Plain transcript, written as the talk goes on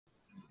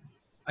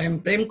I am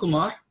Prem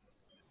Kumar,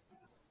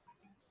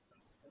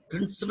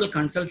 Principal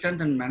Consultant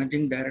and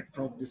Managing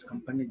Director of this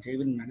company,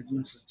 Javin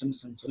Management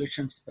Systems and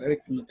Solutions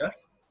Private Limited.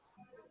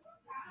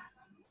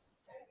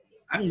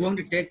 I'm going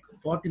to take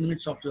 40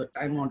 minutes of your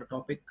time on the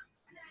topic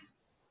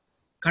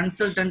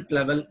Consultant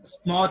Level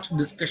Smart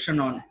Discussion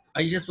on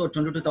ISO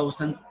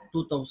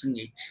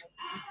 22000-2008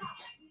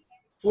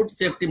 Food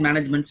Safety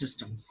Management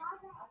Systems.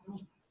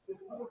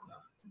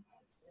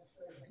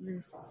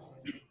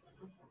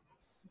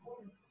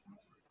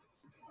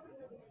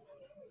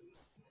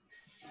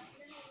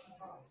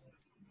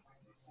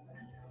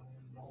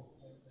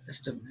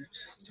 Just a minute.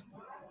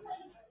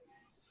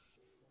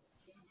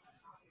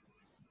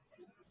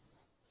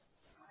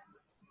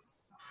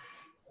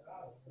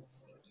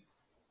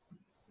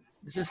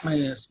 This is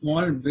my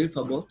small brief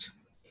about.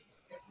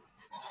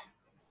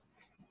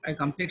 I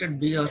completed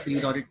BRC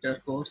Lead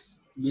Auditor course,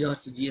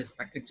 BRC GS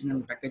Packaging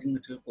and Packaging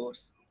Material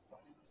course.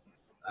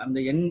 I'm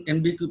the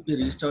NBQP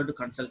registered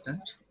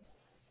consultant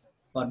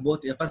for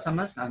both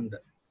FSMS and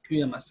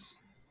QMS.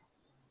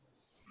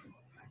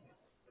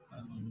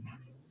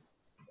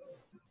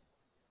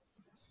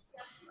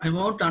 I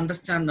want to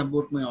understand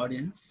about my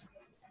audience.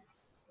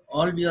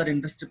 All we are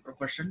industry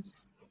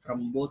professions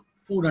from both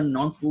food and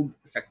non-food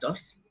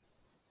sectors.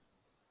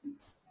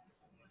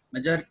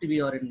 Majority we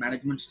are in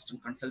management system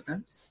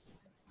consultants.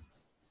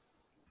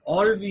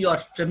 All we are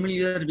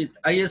familiar with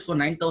ISO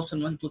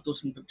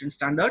 9001-2015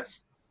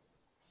 standards.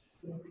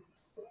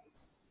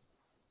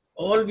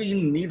 All we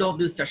in need of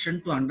this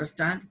session to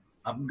understand,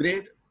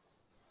 upgrade,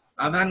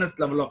 awareness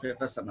level of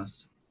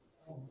FSMS.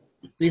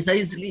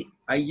 Precisely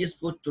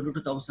ISO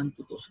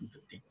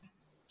 22000-2015.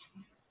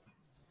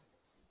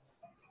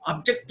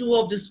 Objective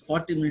of this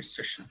 40-minute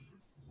session.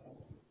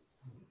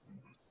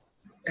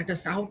 Let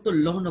us have to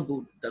learn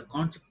about the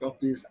concept of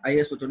this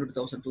ISO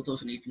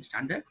 22000-2018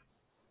 standard.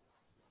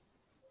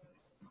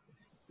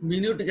 We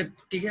need to get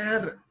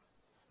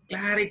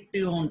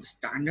clarity on the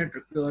standard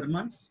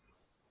requirements,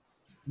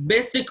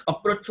 basic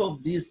approach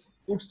of this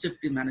food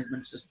safety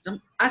management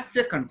system as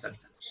a consultant.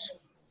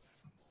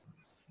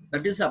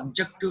 That is the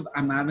objective.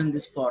 I'm having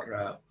this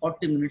for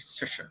 40 minutes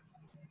session.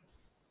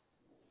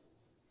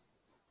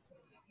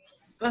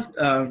 First,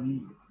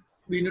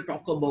 we need to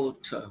talk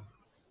about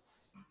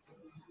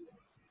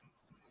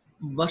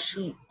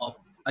version of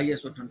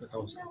ISO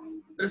 22000.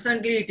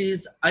 Recently, it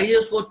is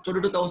ISO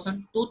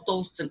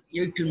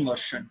 22000-2018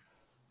 version.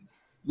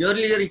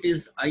 Earlier, it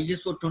is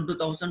ISO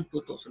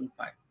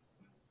 20000-2005.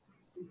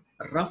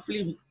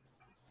 Roughly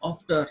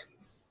after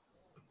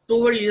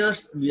 12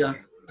 years, we are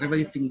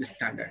revising the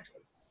standard.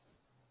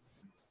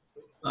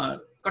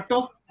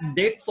 Cutoff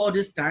date for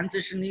this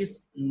transition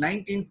is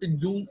 19th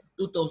June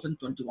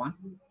 2021.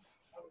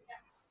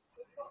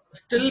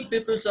 Still,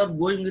 people are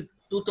going with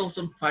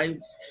 2005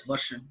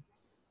 version.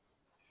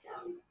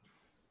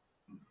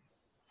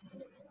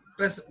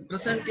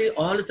 Presently,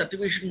 all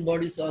certification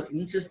bodies are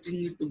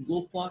insisting to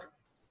go for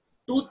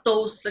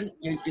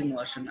 2018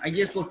 version,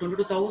 ISO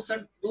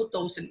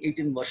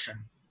 22000-2018 version.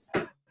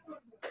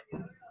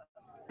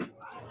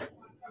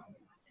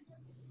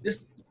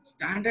 This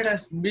standard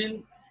has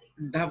been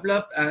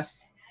developed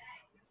as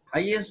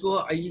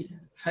ISO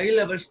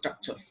high-level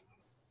structure.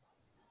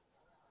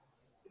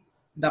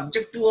 The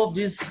objective of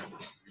this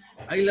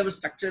high-level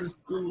structure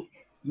is to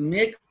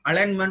make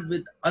alignment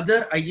with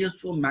other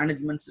ISO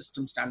management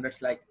system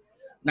standards like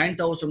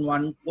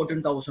 9001,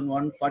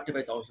 14001,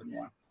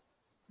 45001.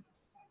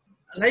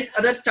 Like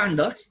other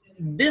standards,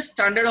 this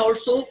standard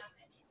also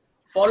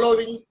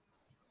following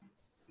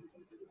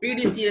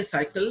PDCA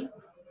cycle,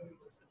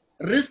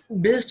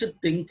 risk-based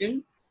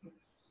thinking,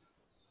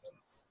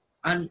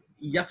 and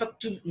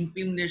effective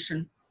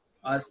implementation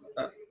as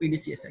a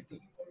PDCA cycle.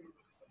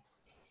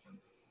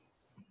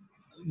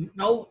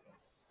 Now,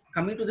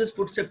 coming to this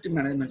food safety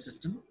management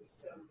system,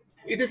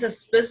 it is a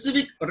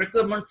specific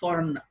requirement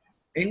for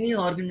any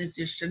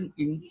organization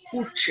in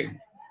food chain.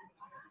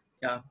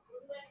 Yeah.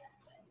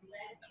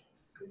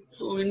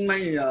 So in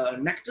my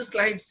next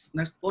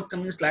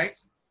forthcoming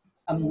slides,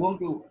 I'm going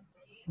to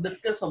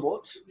discuss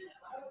about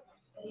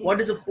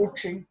what is a food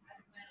chain.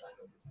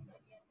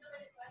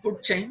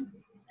 Food chain,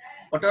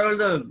 what are all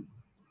the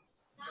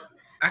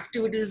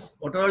activities,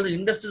 what are all the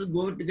industries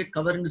going to get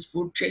covered in this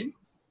food chain,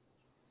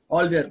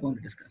 all we are going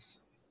to discuss.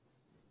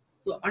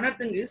 So another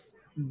thing is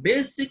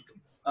basic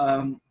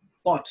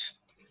part.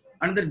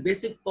 Another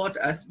basic part,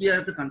 as we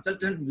are the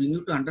consultant, we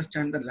need to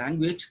understand the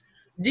language.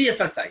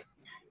 GFSI,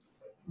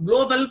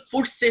 Global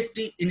Food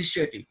Safety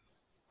Initiative.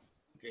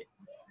 Okay.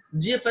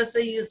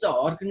 GFSI is the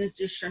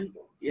organization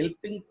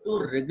helping to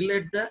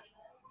regulate the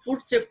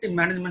food safety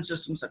management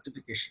system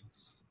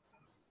certifications.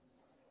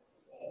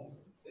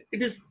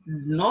 It is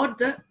not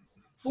the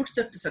food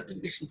safety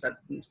certification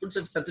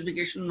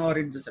or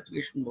it's a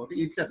certification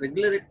body. It's a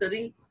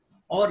regulatory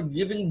or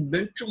giving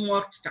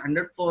benchmark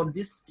standard for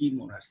these scheme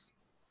owners.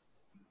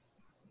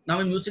 Now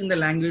I'm using the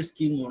language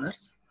scheme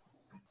owners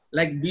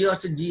like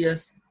BRC,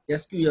 GS,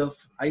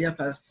 SQF,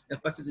 IFS,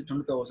 FSC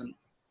 20000.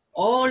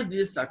 All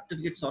these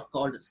certificates are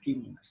called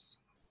scheme owners.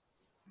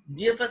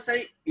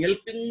 GFSI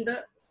helping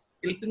the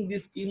helping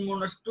these scheme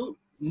owners to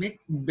make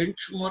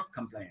benchmark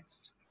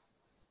compliance.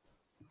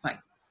 Fine.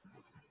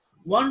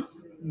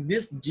 Once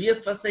this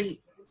GFSI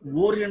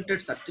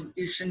oriented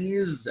certification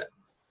is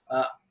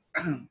uh,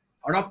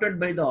 adopted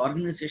by the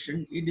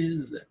organization, it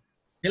is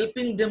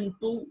helping them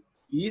to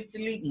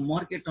easily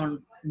market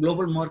on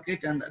global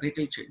market and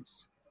retail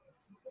chains.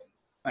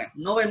 Fine.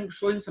 Now I'm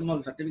showing some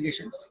of the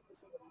certifications.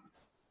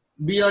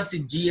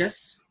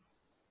 BRCGS,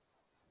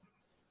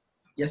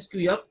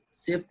 SQF,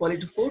 Safe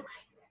Quality Food,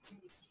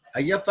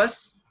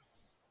 IFS,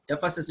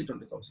 FSSC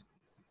 20,000.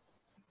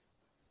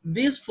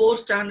 These four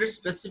standards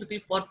specifically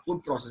for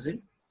food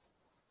processing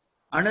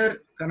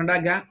under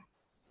Canada GAP,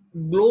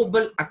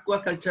 Global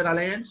Aquaculture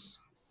Alliance,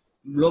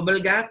 Global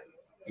GAP,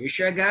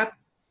 Asia GAP,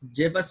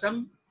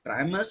 JFSM,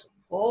 Primus,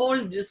 all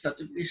these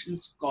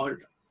certifications called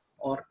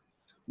or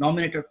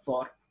nominated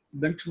for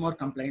benchmark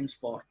compliance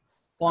for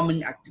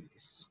farming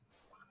activities.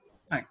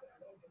 Fine.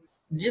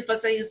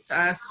 GFSI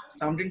has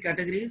 17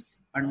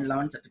 categories and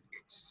 11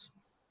 certificates.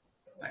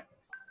 Fine.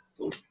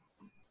 So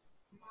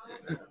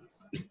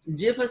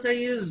GFSI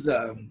is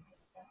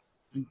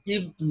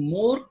give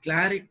more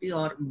clarity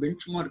or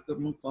benchmark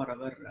requirement for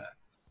our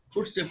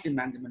food safety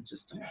management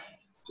system.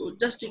 So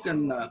just you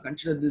can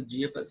consider this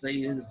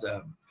GFSI is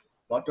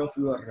part of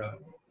your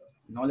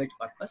knowledge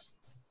purpose.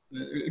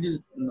 It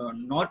is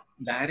not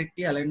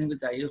directly aligning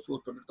with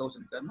ISO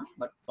 20,000 requirement,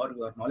 but for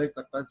your knowledge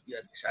purpose, we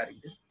are sharing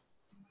this.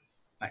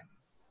 Fine.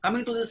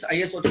 Coming to this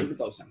ISO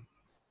 20,000,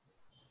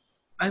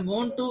 I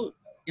want to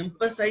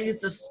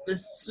emphasize the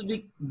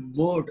specific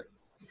word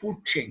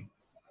food chain.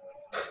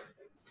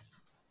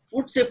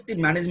 Food safety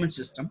management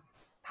system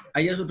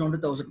ISO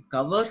 20,000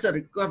 covers a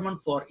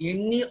requirement for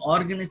any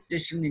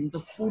organization in the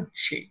food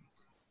chain.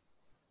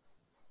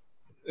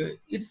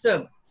 It's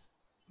a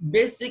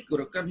basic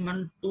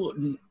requirement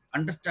to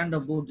understand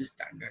about this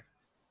standard.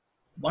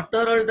 What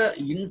are all the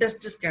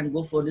industries can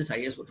go for this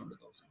ISO 20,000?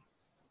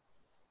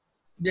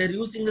 They are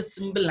using a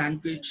simple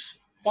language,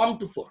 farm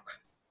to fork.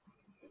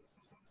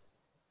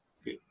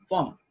 Okay.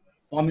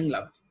 Farming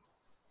level.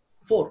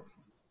 Fork,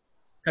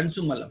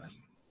 consumer level.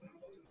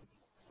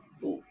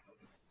 So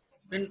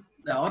when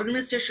the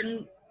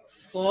organization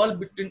fall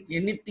between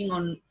anything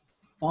on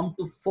farm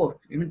to fork,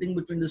 anything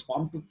between this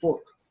farm to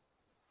fork,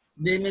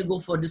 they may go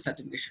for this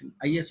certification,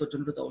 ISO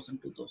 20,000,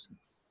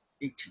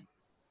 2018.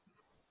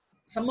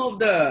 Some of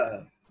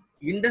the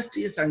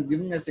industries I'm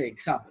giving as an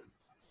example,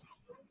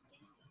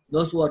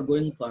 those who are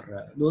going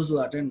for, those who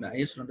attend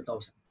ISO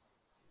 20,000.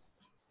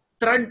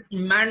 Thread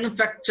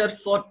manufacture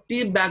for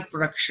tea bag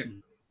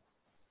production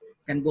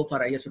can go for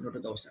ISO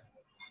 20,000.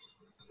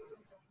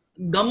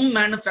 Gum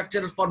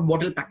manufacturer for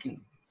bottle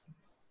packing.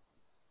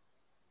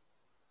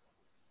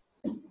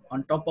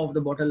 On top of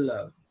the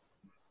bottle,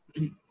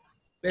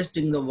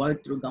 pasting the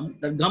white through gum.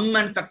 The gum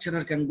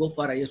manufacturer can go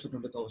for ISO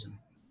 20,000.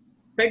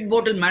 PET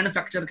bottle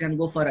manufacturer can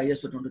go for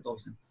ISO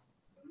 20,000.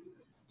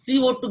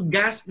 CO2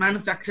 gas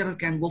manufacturer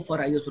can go for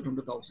ISO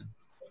 20,000.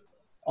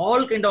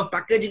 All kind of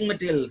packaging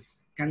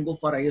materials can go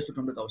for ISO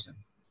 20,000.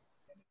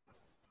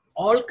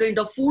 All kind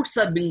of food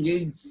serving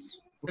aids,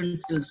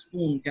 utensil,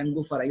 spoon can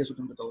go for ISO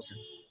 20,000.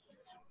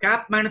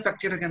 Cap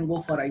manufacturer can go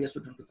for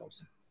ISO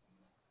 20,000.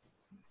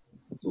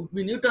 So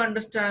we need to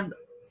understand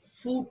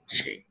food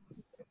chain.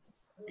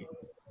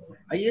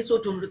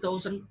 ISO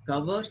 20,000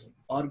 covers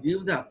or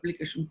gives the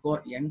application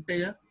for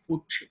entire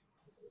food chain.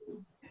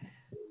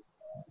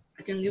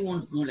 I can give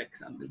one small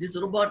example. This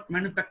robot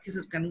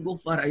manufacturer can go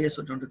for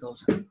ISO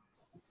 20,000.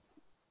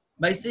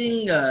 By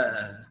seeing,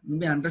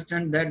 maybe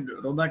understand that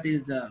robot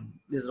is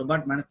this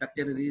robot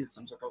manufacturer is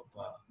some sort of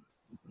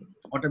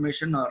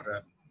automation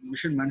or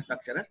machine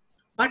manufacturer,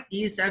 but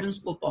he is having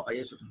scope of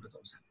ISO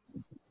 20,000.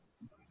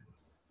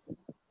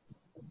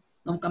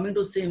 Now coming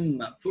to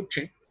same food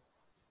chain,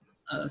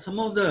 some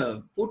of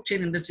the food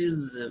chain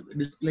industries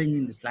displaying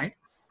in the slide: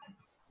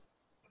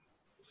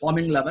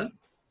 farming level,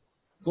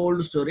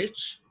 cold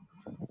storage,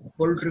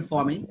 poultry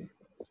farming,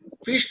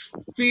 fish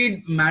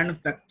feed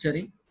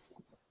manufacturing,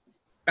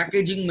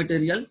 packaging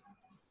material,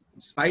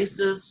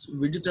 spices,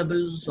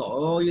 vegetables,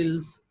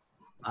 oils,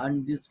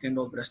 and this kind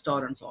of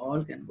restaurants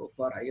all can go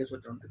for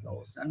ISO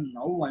 20,000.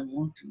 Now I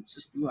want to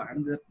insist you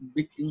another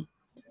big thing.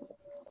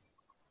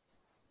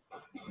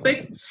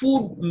 Pet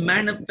food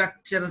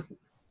manufacturer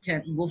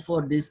can go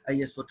for this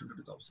ISO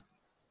 20,000.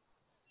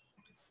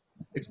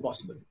 It's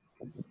possible.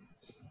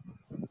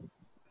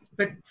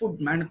 Pet food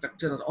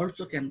manufacturer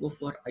also can go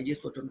for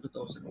ISO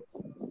 20,000,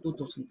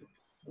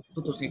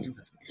 2018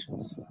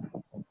 certifications.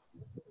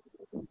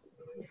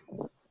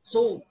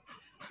 So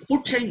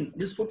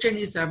this food chain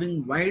is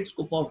having wide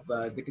scope of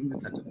getting the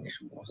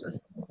certification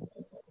process.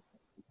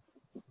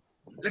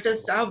 Let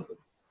us have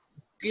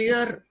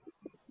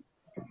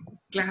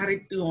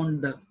clarity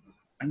on the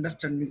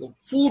understanding of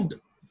food,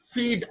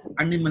 feed,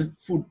 animal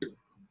food.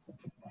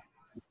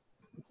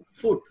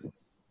 Food.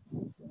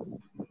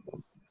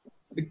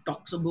 It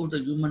talks about the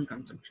human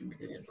consumption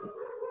materials.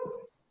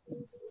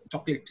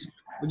 Chocolates,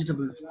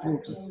 vegetables,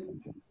 fruits,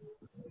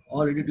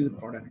 all ready-to-eat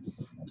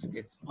products,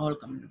 biscuits, all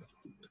coming to the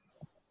food.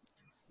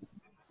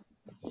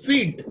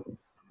 Feed.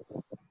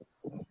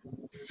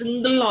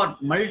 single or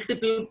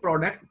multiple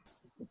product,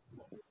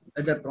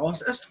 whether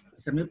processed,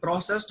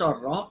 semi-processed or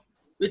raw,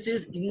 which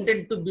is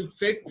intended to be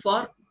fed for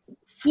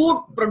food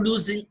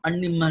producing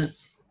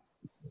animals.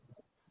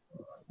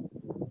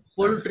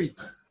 Poultry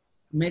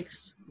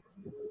makes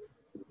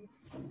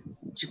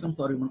chicken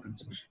for human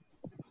consumption.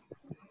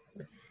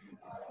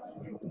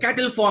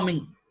 Cattle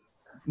farming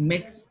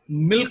makes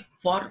milk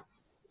for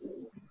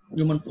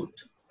human food.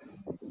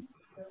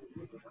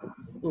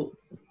 So,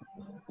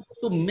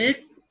 to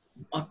make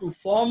or to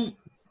form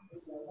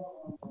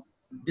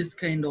this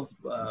kind of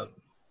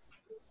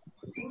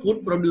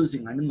food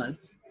producing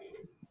animals,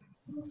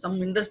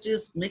 some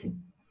industries make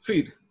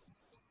feed.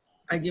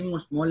 I give you a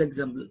small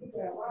example.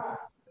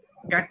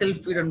 Cattle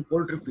feed and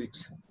poultry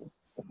feeds.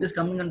 This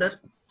coming under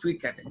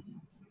feed category.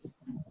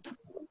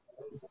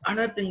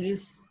 Another thing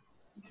is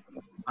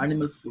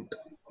animal food.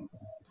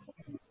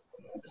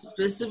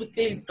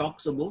 Specifically, it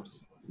talks about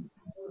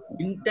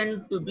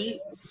intent to be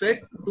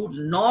fed to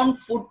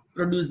non-food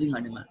producing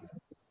animals.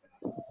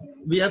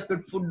 We have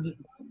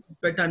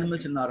pet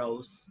animals in our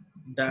house,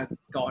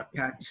 dog,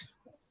 cat.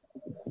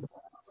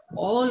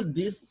 All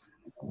this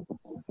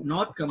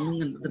not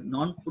coming under the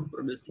non-food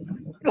producing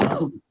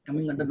animals,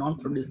 coming under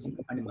non-producing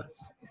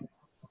animals.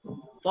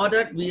 For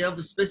that, we have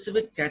a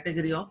specific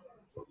category of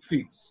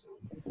feeds.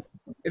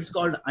 It's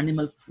called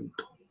animal food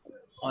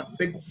or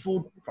pet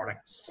food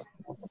products.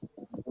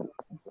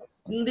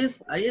 In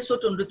this ISO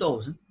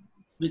 20000,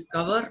 we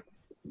cover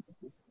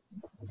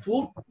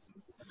food,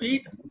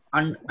 feed,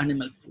 and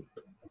animal food.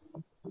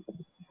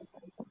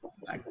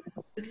 And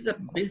this is a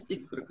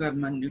basic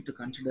requirement you need to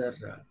consider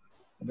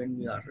when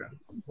we are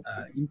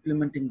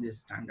implementing this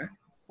standard.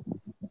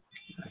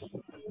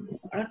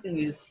 Another thing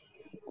is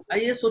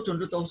ISO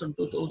 20000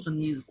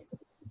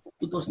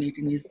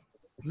 2018 is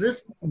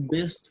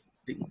risk-based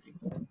thinking.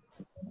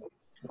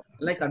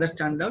 Like other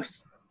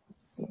standards,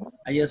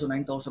 ISO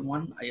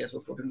 9001,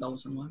 ISO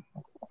 14001,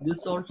 this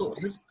is also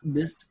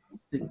risk-based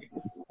thinking.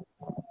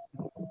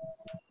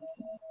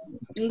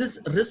 In this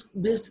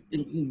risk-based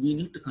thinking, we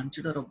need to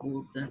consider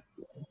about the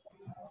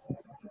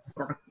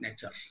product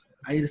nature,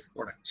 high-risk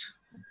products,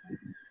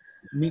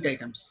 meat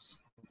items,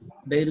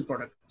 dairy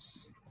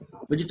products,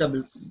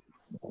 vegetables,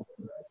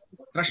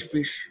 fresh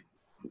fish,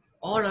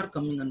 all are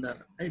coming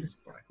under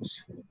high-risk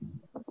products.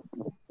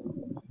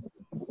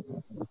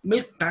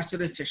 Milk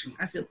pasteurization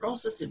as a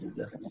process, it is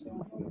a risk.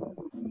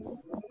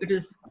 It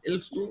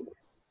helps to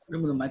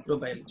remove the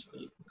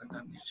microbiological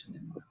contamination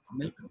in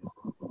milk.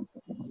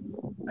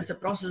 As a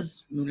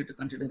process, you need to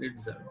consider it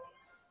as a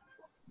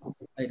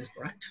high-risk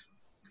product,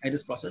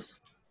 high-risk process.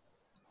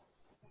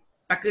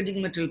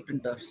 Packaging material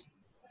printers,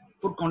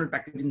 food counter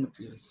packaging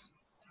materials,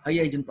 high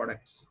hygiene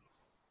products.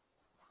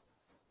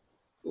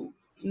 So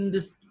in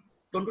this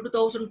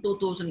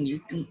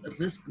 2018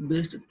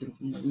 risk-based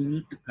thinking, we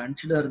need to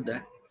consider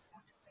the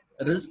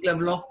risk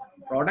level of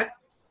product,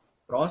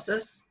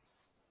 process,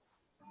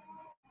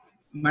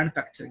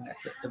 manufacturing,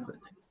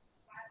 everything.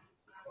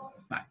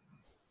 Fine.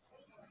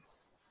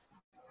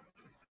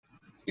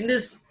 In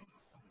this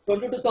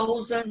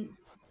 22,000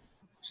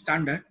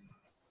 standard,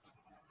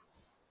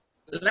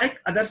 like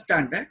other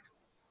standard,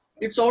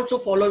 it's also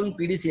following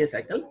PDCA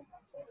cycle,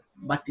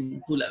 but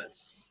in two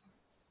levels.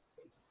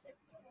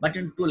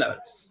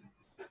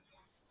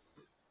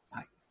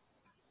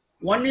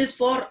 One is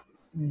for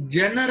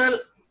general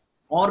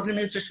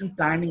organization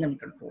planning and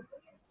control.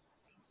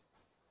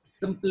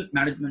 Simple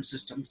management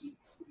systems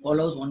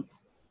follows one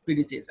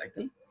PDCA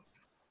cycle.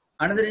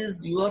 Another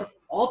is your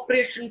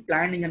operation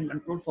planning and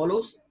control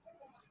follows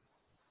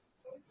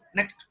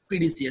next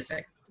PDCA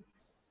cycle.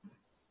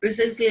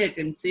 Precisely, I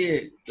can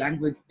say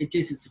language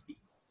HACCP.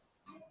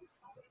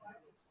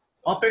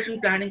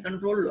 Operation planning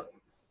control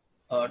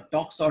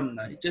talks on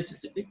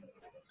HACCP.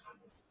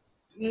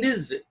 In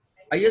this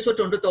ISO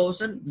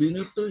 20000, we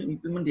need to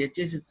implement the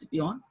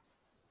HACCP on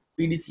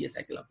PDCA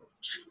cycle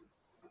approach.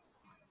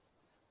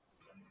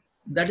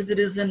 That is the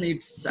reason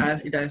it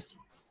has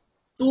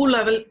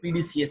two-level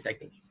PDCA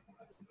cycles.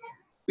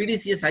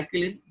 PDCA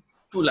cycle in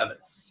two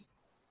levels.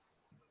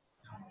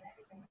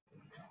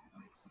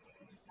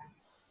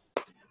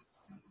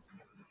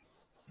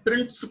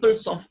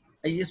 Principles of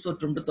ISO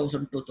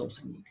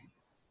 20000-2018.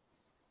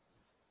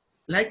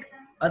 Like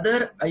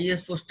other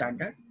ISO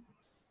standard,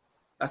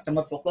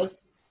 customer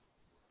focus,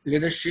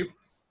 leadership,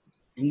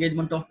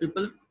 engagement of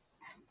people,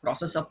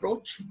 process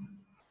approach,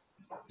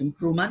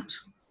 improvement,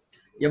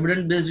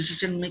 evidence-based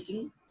decision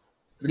making,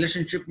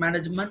 relationship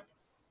management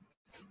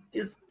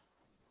is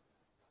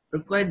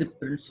required the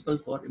principle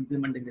for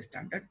implementing the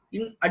standard.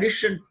 In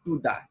addition to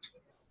that,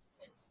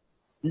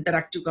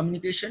 interactive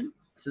communication,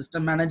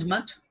 system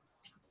management,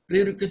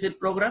 prerequisite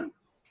program,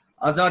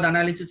 hazard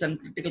analysis and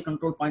critical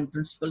control point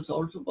principles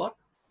also got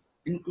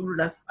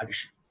included as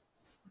addition.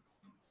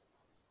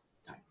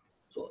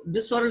 So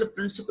these are the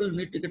principles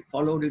need to get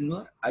followed in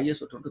your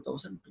ISO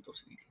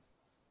 20000-2018.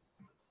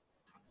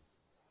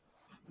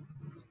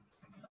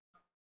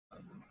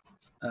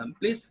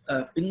 Please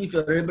ping if you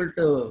are able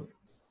to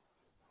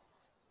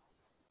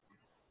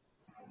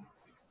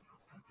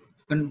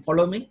can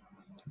follow me.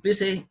 Please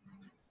say,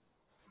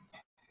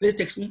 please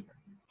text me.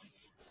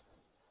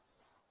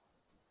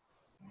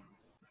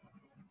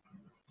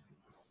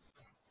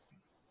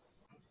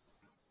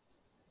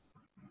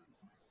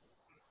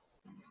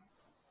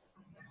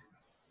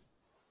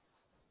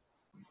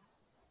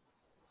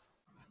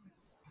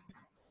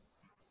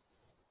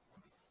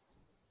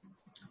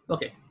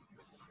 Okay.